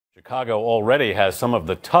Chicago already has some of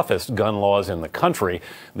the toughest gun laws in the country.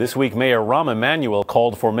 This week, Mayor Rahm Emanuel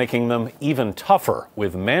called for making them even tougher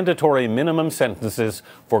with mandatory minimum sentences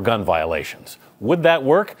for gun violations. Would that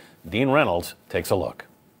work? Dean Reynolds takes a look.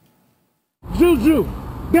 Juju,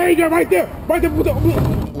 there you go, right there, right there.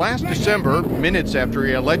 Last December, minutes after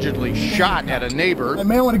he allegedly shot at a neighbor, A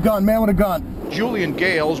man with a gun. Julian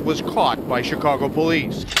Gales was caught by Chicago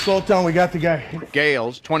police. Slow down, we got the guy.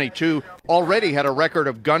 Gales, 22, already had a record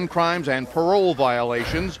of gun crimes and parole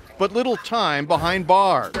violations, but little time behind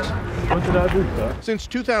bars. What did I do, sir? Since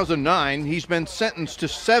 2009, he's been sentenced to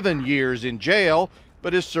 7 years in jail,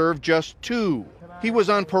 but has served just 2. He was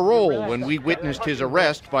on parole when we witnessed his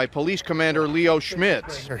arrest by Police Commander Leo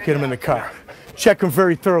Schmitz, Get him in the car. Check him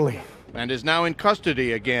very thoroughly. and is now in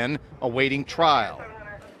custody again, awaiting trial.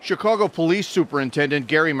 Chicago Police Superintendent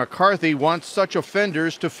Gary McCarthy wants such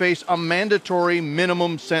offenders to face a mandatory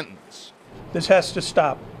minimum sentence. This has to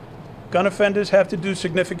stop. Gun offenders have to do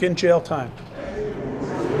significant jail time.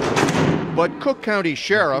 But Cook County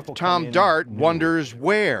Sheriff Tom Dart wonders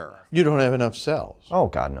where. You don't have enough cells. Oh,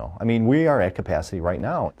 God, no. I mean, we are at capacity right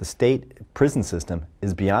now. The state prison system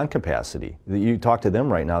is beyond capacity. You talk to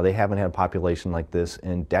them right now, they haven't had a population like this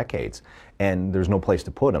in decades, and there's no place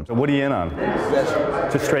to put them. So what are you in on?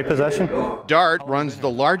 Just straight possession? Dart runs the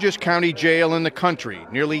largest county jail in the country,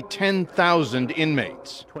 nearly 10,000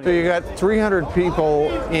 inmates. So you got 300 people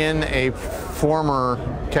in a former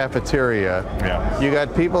cafeteria. Yeah. You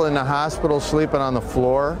got people in the hospital sleeping on the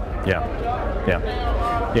floor.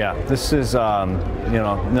 Yeah, this is,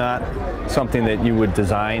 not something that you would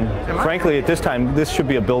design. Frankly, at this time, this should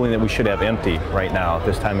be a building that we should have empty right now at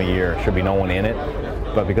this time of year. Should be no one in it.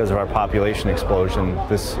 But because of our population explosion,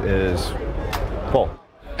 this is full.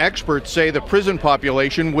 Experts say the prison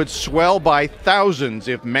population would swell by thousands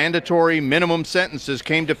if mandatory minimum sentences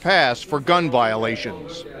came to pass for gun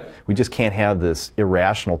violations. We just can't have this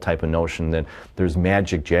irrational type of notion that there's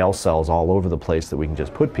magic jail cells all over the place that we can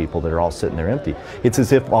just put people that are all sitting there empty. It's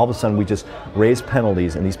as if all of a sudden we just raise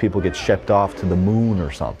penalties and these people get shipped off to the moon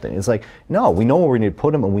or something. It's like, no, we know where we need to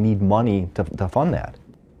put them and we need money to fund that.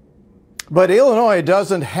 But Illinois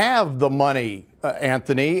doesn't have the money,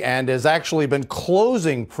 Anthony, and has actually been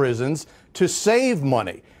closing prisons to save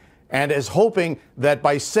money, and is hoping that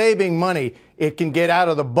by saving money, it can get out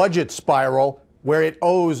of the budget spiral where it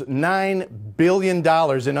owes $9 billion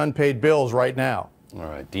in unpaid bills right now. All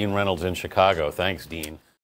right, Dean Reynolds in Chicago. Thanks, Dean.